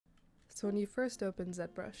So when you first open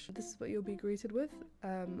ZBrush, this is what you'll be greeted with.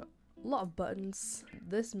 A lot of buttons.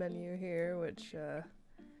 This menu here, which is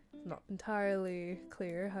not entirely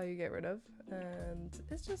clear how you get rid of, and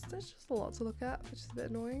it's just a lot to look at, which is a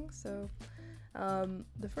bit annoying. So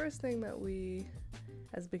the first thing that we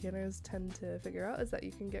as beginners tend to figure out is that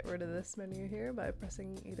you can get rid of this menu here by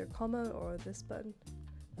pressing either comma or this button,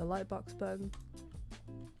 the lightbox button,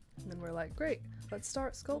 and then we're like, great, let's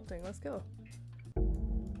start sculpting, let's go.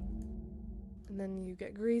 And then you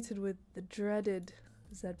get greeted with the dreaded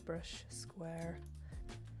ZBrush square.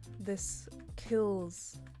 This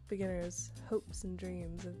kills beginners' hopes and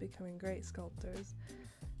dreams of becoming great sculptors.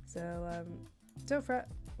 So don't fret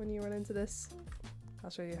when you run into this. I'll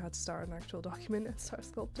show you how to start an actual document and start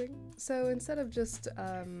sculpting. So instead of just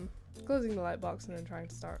closing the lightbox and then trying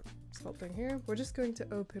to start sculpting here, we're just going to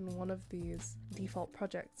open one of these default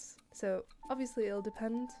projects. So obviously it'll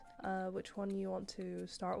depend which one you want to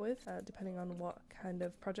start with, depending on what kind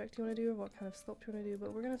of project you want to do or what kind of sculpt you want to do,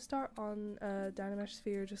 but we're going to start on Dynamesh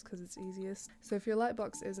sphere just because it's easiest. So if your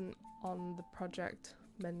lightbox isn't on the project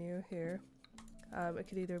menu here, it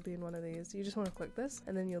could either be in one of these. You just want to click this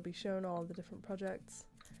and then you'll be shown all the different projects.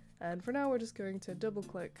 And for now we're just going to double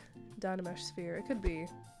click Dynamesh sphere. It could be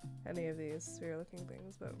any of these sphere looking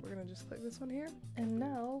things, but we're going to just click this one here. And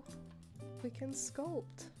now we can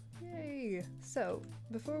sculpt. Yay! So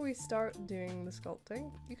before we start doing the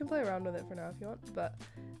sculpting, you can play around with it for now if you want, but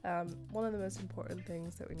one of the most important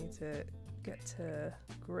things that we need to get to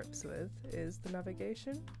grips with is the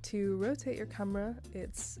navigation. To rotate your camera,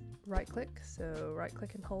 it's right click, so right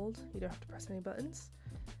click and hold. You don't have to press any buttons.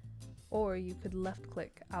 Or you could left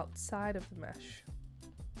click outside of the mesh.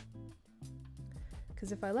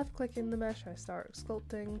 Because if I left click in the mesh, I start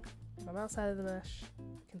sculpting. If I'm outside of the mesh,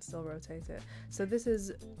 I can still rotate it. So this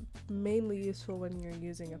is mainly useful when you're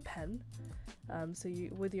using a pen. So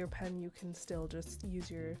with your pen, you can still just use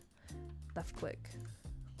your left click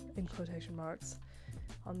in quotation marks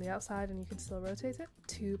on the outside and you can still rotate it.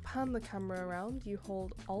 To pan the camera around, you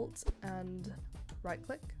hold Alt and right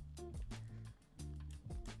click.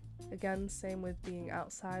 Again, same with being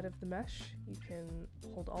outside of the mesh, you can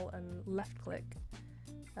hold Alt and left click,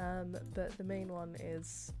 but the main one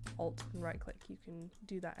is Alt and right click. You can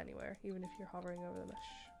do that anywhere, even if you're hovering over the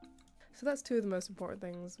mesh. So that's two of the most important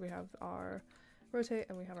things. We have our rotate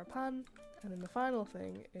and we have our pan, and then the final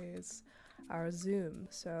thing is our zoom.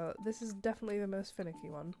 So this is definitely the most finicky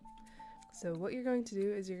one. So what you're going to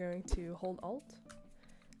do is you're going to hold Alt,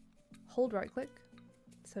 hold right click,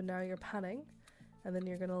 so now you're panning, and then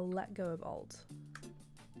you're going to let go of Alt.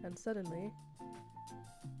 And suddenly,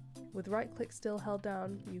 with right click still held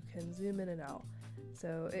down, you can zoom in and out.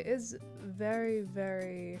 So it is very,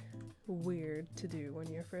 very weird to do when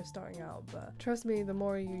you're first starting out, but trust me, the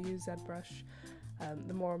more you use ZBrush,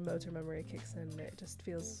 the more motor memory kicks in. It just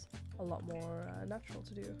feels a lot more natural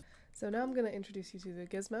to do. So now I'm going to introduce you to the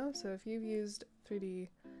Gizmo. So if you've used 3D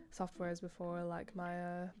softwares before like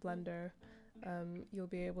Maya, Blender, you'll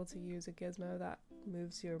be able to use a Gizmo that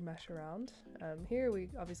moves your mesh around. Here we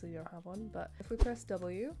obviously don't have one, but if we press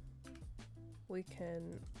W, we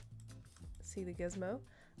can see the Gizmo.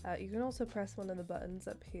 You can also press one of the buttons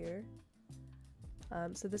up here.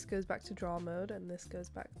 So this goes back to draw mode and this goes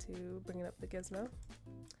back to bringing up the Gizmo.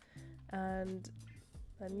 And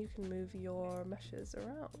then you can move your meshes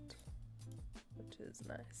around, which is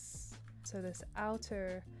nice. So this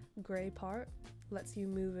outer grey part lets you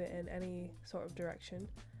move it in any sort of direction.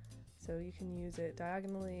 So you can use it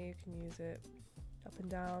diagonally, you can use it up and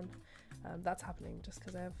down. That's happening just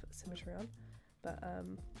because I have Symmetry on, but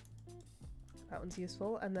that one's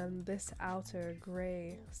useful. And then this outer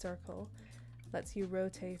grey circle lets you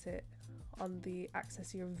rotate it on the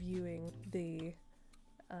axis you're viewing the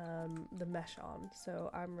mesh on. So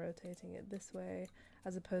I'm rotating it this way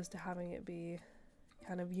as opposed to having it be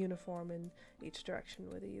kind of uniform in each direction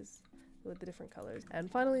with the different colors. And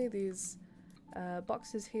finally, these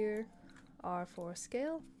boxes here are for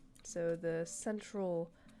scale. So the central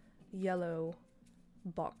yellow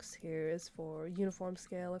box here is for uniform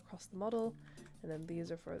scale across the model, and then these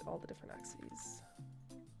are for all the different axes.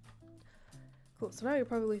 Cool, so now you're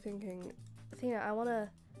probably thinking, Athena, I want to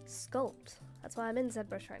sculpt. That's why I'm in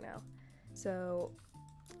ZBrush right now. so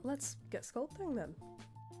let's get sculpting then.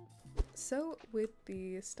 So with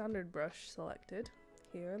the standard brush selected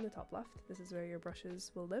here in the top left, this is where your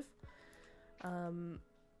brushes will live.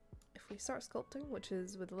 If we start sculpting, which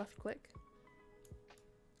is with the left click,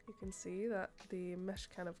 you can see that the mesh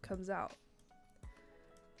kind of comes out.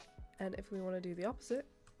 And if we want to do the opposite,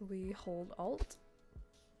 we hold Alt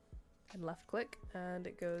and left click and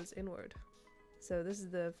it goes inward. So this is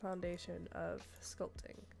the foundation of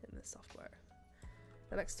sculpting in this software.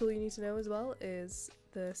 The next tool you need to know as well is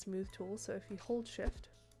the smooth tool. So if you hold shift,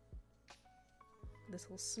 this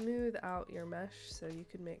will smooth out your mesh, so you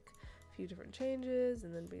can make a few different changes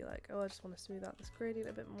and then be like, oh, I just want to smooth out this gradient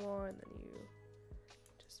a bit more, and then you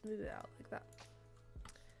just smooth it out like that.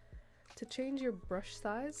 To change your brush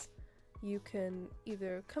size, you can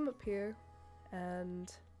either come up here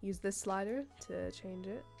and use this slider to change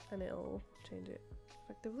it, and it'll change it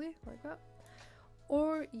effectively like that.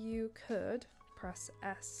 Or you could press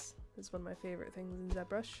S. This is one of my favorite things in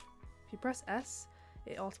ZBrush. If you press S,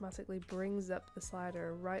 it automatically brings up the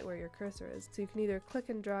slider right where your cursor is. So you can either click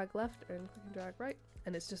and drag left or click and drag right,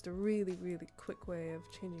 and it's just a really, really quick way of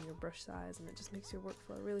changing your brush size, and it just makes your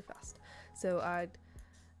workflow really fast. So I'd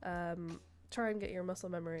try and get your muscle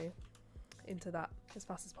memory into that as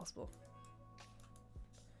fast as possible.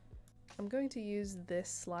 I'm going to use this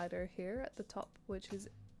slider here at the top, which is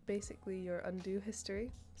basically your undo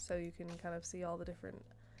history, so you can kind of see all the different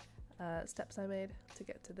steps I made to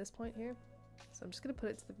get to this point here. So I'm just going to put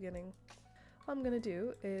it to the beginning. What I'm going to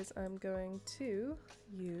do is I'm going to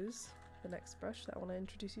use the next brush that I want to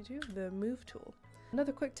introduce you to, the move tool.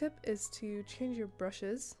 Another quick tip is to change your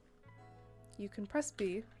brushes. You can press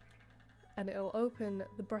B and it'll open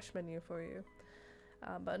the brush menu for you.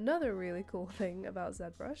 But another really cool thing about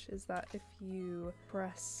ZBrush is that if you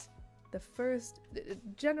press the first,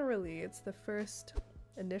 generally it's the first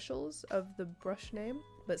initials of the brush name,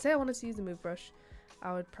 but say I wanted to use the move brush,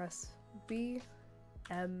 I would press B,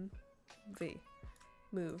 M, V,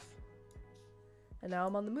 move, and now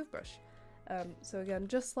I'm on the move brush. So again,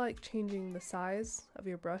 just like changing the size of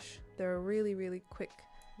your brush, there are really, really quick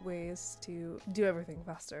ways to do everything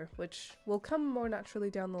faster, which will come more naturally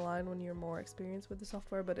down the line when you're more experienced with the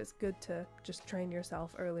software, but it's good to just train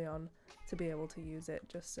yourself early on to be able to use it,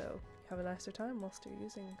 just so you have a nicer time whilst you're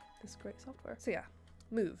using this great software. So yeah,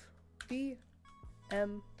 move, B,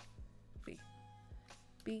 M, V,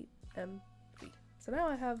 B, M, V. So now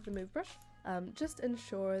I have the move brush. Just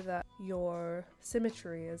ensure that your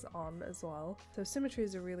symmetry is on as well. So symmetry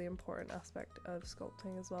is a really important aspect of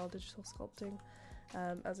sculpting as well, digital sculpting.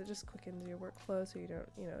 As it just quickens your workflow, so you don't,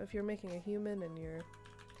 if you're making a human and you're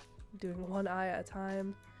doing one eye at a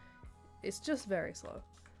time, it's just very slow.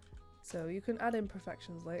 So you can add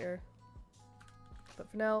imperfections later, but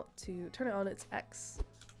for now, to turn it on, it's X.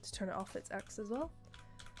 To turn it off, it's X as well.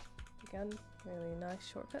 Again, really nice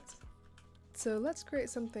shortcuts. So let's create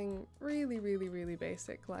something really, really, really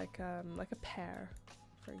basic, like a pear,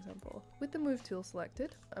 for example. With the move tool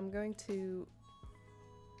selected, I'm going to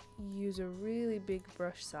use a really big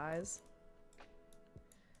brush size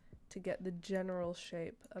to get the general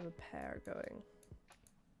shape of a pear going.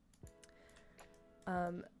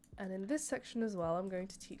 And in this section as well, I'm going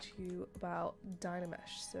to teach you about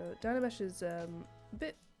Dynamesh. So Dynamesh is a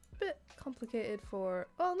bit complicated for,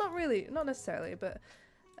 well, not really, not necessarily, but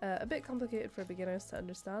a bit complicated for beginners to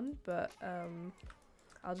understand, but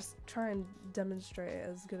I'll just try and demonstrate it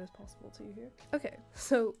as good as possible to you here. Okay,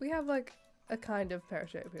 so we have like a kind of pear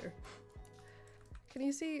shape here. Can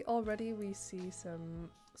you see already we see some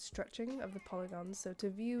stretching of the polygons? So to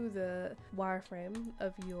view the wireframe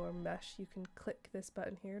of your mesh, you can click this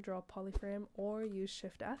button here, draw polyframe, or use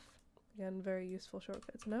Shift F. Again, very useful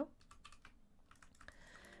shortcut to know.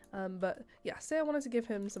 But yeah, say I wanted to give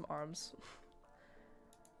him some arms.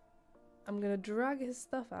 I'm gonna drag his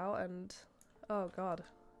stuff out and, oh god,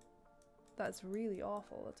 that's really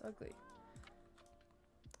awful, that's ugly.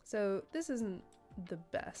 So this isn't the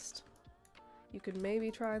best. You could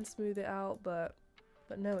maybe try and smooth it out, but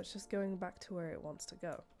no, it's just going back to where it wants to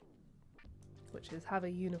go, which is have a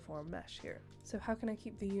uniform mesh here. So how can I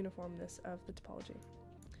keep the uniformness of the topology?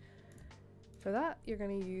 For that, you're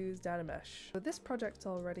going to use Dynamesh. So this project's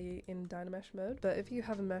already in Dynamesh mode, but if you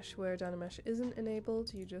have a mesh where Dynamesh isn't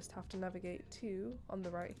enabled, you just have to navigate to, on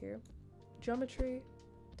the right here, Geometry,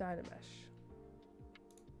 Dynamesh.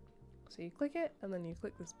 So you click it, and then you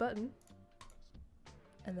click this button,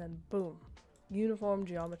 and then boom, uniform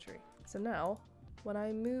geometry. So now, when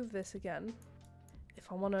I move this again,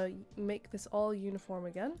 if I want to make this all uniform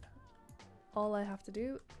again, all I have to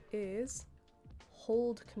do is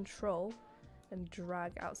hold Control and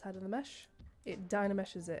drag outside of the mesh. It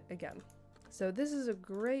dynameshes it again. So this is a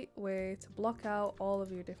great way to block out all of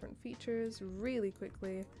your different features really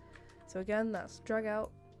quickly. So again, that's drag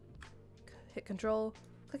out, hit Control,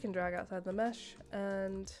 click and drag outside the mesh,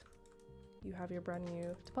 and you have your brand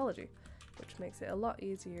new topology, which makes it a lot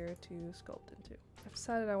easier to sculpt into. I've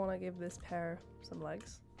decided I want to give this pear some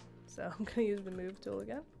legs, so I'm going to use the move tool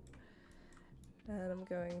again. And I'm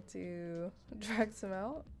going to drag some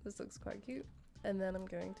out. This looks quite cute. And then I'm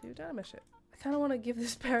going to Dynamesh it. I kind of want to give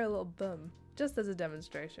this pair a little bum, just as a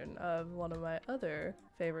demonstration of one of my other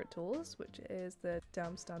favorite tools, which is the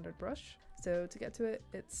damn standard brush. So to get to it,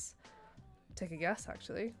 it's, take a guess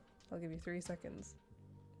actually, I'll give you 3 seconds.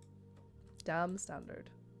 Damn standard.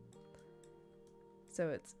 So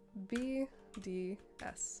it's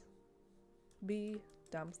BDS. B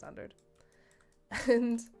damn standard.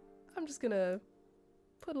 And I'm just gonna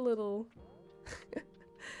put a little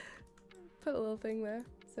put a little thing there.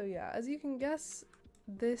 So yeah, as you can guess,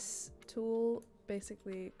 this tool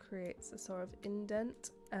basically creates a sort of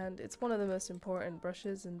indent, and it's one of the most important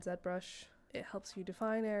brushes in ZBrush. It helps you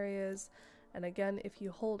define areas, and again, if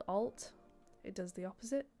you hold Alt, it does the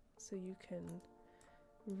opposite, so you can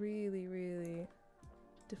really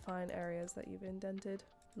define areas that you've indented.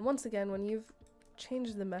 And once again, when you've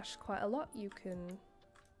changed the mesh quite a lot, you can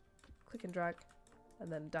click and drag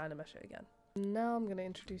and then Dynamesh it again. Now I'm going to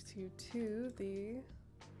introduce you to the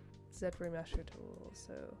ZRemesher tool.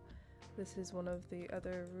 So this is one of the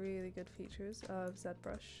other really good features of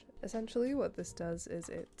ZBrush. Essentially what this does is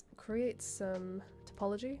it creates some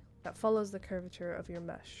topology that follows the curvature of your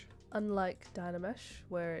mesh. Unlike Dynamesh,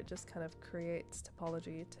 where it just kind of creates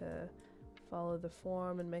topology to follow the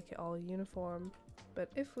form and make it all uniform. But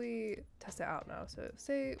if we test it out now, so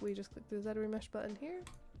say we just click the ZRemesh button here,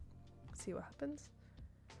 see what happens.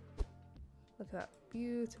 Look at that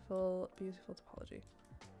beautiful, beautiful topology.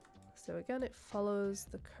 So again, it follows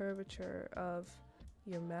the curvature of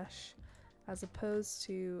your mesh, as opposed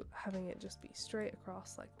to having it just be straight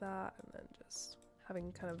across like that and then just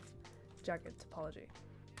having kind of jagged topology.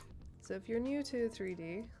 So if you're new to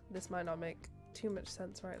 3D, this might not make too much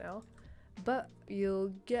sense right now, but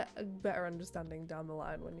you'll get a better understanding down the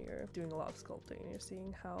line when you're doing a lot of sculpting and you're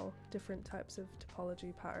seeing how different types of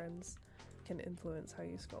topology patterns can influence how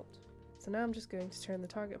you sculpt. So now I'm just going to turn the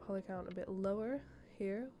target poly count a bit lower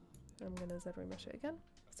here. I'm going to ZRemesh it again.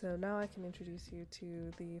 So now I can introduce you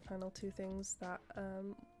to the final 2 things that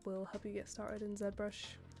will help you get started in ZBrush,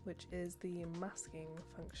 which is the masking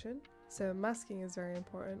function. So masking is very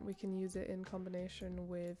important. We can use it in combination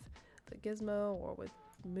with the Gizmo or with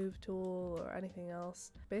Move tool or anything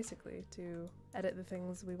else, basically to edit the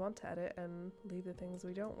things we want to edit and leave the things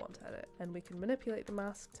we don't want to edit. And we can manipulate the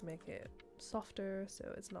mask to make it softer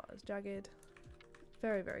so it's not as jagged.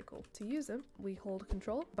 Very cool. To use them, we hold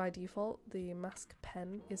Control. By default, the mask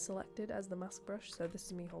pen is selected as the mask brush, so this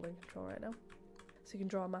is me holding Control right now. So you can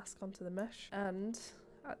draw a mask onto the mesh, and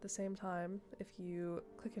at the same time, if you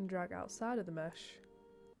click and drag outside of the mesh,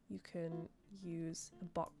 you can use a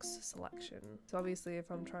box selection. So obviously if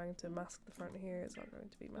I'm trying to mask the front here, it's not going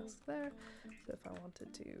to be masked there. So if I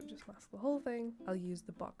wanted to just mask the whole thing, I'll use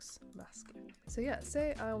the box mask. So yeah,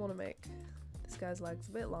 say I want to make this guy's legs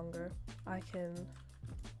a bit longer. I can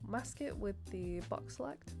mask it with the box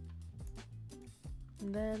select.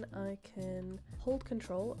 And then I can hold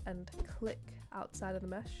Control and click outside of the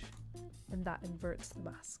mesh, and that inverts the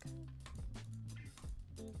mask.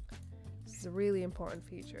 This is a really important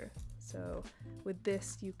feature. So with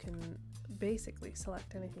this, you can basically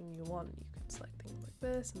select anything you want. You can select things like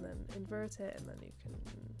this and then invert it, and then you can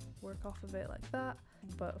work off of it like that.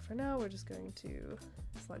 But for now, we're just going to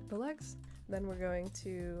select the legs. Then we're going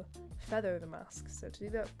to feather the mask. So to do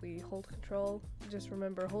that, we hold Control. Just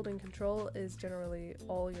remember, holding Control is generally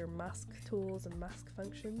all your mask tools and mask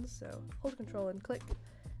functions. So hold Control and click,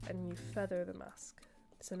 and you feather the mask.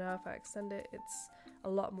 So now if I extend it, it's a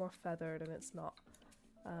lot more feathered, and it's not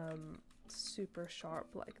super sharp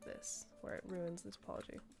like this, where it ruins the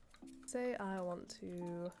topology. Say I want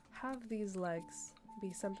to have these legs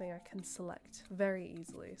be something I can select very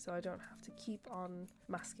easily, so I don't have to keep on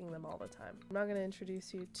masking them all the time. I'm now going to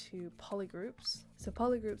introduce you to Polygroups. So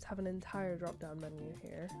Polygroups have an entire drop-down menu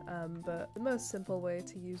here, but the most simple way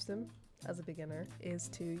to use them as a beginner is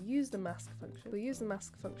to use the mask function. We use the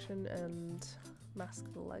mask function and mask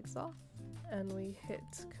the legs off, and we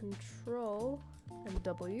hit Control and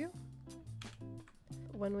W.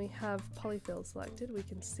 When we have polyfill selected, we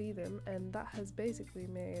can see them, and that has basically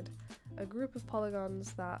made a group of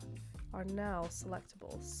polygons that are now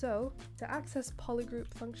selectable. So to access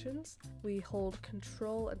polygroup functions, we hold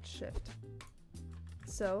Control and Shift.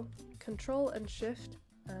 So Control and Shift,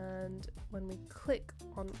 and when we click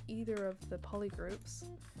on either of the polygroups,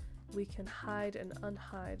 we can hide and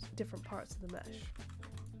unhide different parts of the mesh.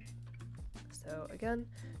 So again,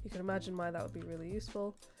 you can imagine why that would be really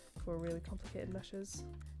useful for really complicated meshes.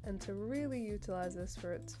 And to really utilize this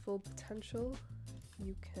for its full potential,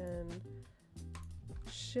 you can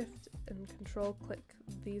Shift and Control click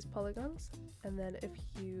these polygons, and then if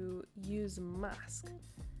you use mask,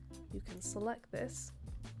 you can select this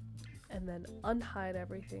and then unhide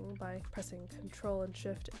everything by pressing Control and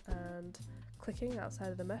Shift and clicking outside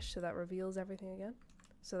of the mesh, so that reveals everything again.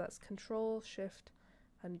 So that's Control, Shift,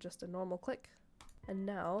 and just a normal click. And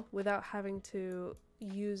now, without having to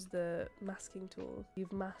use the masking tool,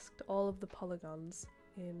 you've masked all of the polygons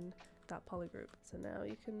in that polygroup. So now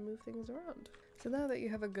you can move things around. So now that you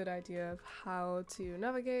have a good idea of how to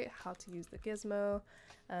navigate, how to use the gizmo,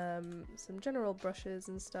 some general brushes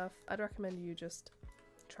and stuff, I'd recommend you just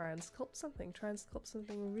try and sculpt something. Try and sculpt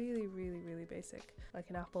something really, really, really basic, like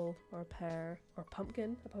an apple or a pear or a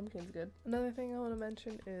pumpkin. A pumpkin's good. Another thing I want to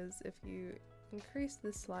mention is if you increase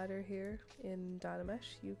this slider here in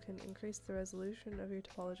Dynamesh, you can increase the resolution of your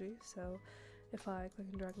topology. So if I click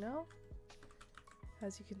and drag now,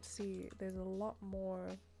 as you can see, there's a lot more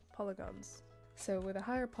polygons. So with a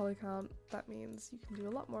higher poly count, that means you can do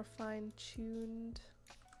a lot more fine-tuned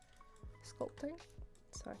sculpting.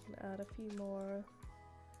 So I can add a few more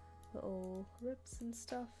little ribs and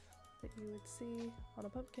stuff that you would see on a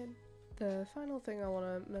pumpkin. The final thing I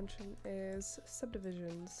want to mention is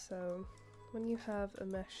subdivisions. So when you have a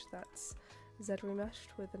mesh that's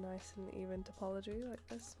ZRemeshed with a nice and even topology like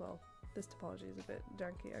this, well, this topology is a bit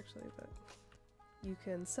janky actually, but you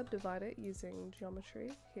can subdivide it using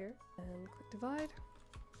geometry here and click divide.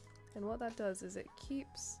 And what that does is it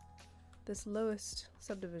keeps this lowest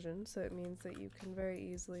subdivision, so it means that you can very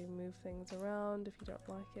easily move things around if you don't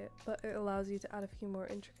like it, but it allows you to add a few more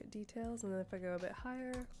intricate details. And then if I go a bit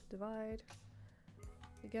higher, divide,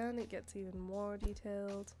 again it gets even more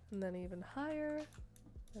detailed, and then even higher,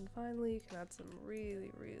 and finally you can add some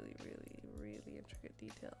really, really, really, really intricate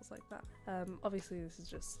details like that. Obviously this is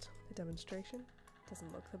just a demonstration,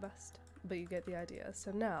 doesn't look the best, but you get the idea.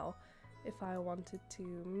 So now if I wanted to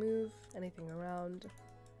move anything around,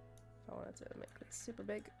 if I wanted to make this super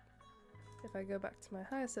big, if I go back to my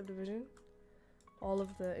highest subdivision, all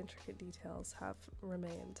of the intricate details have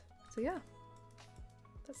remained. So yeah,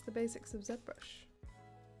 that's the basics of ZBrush.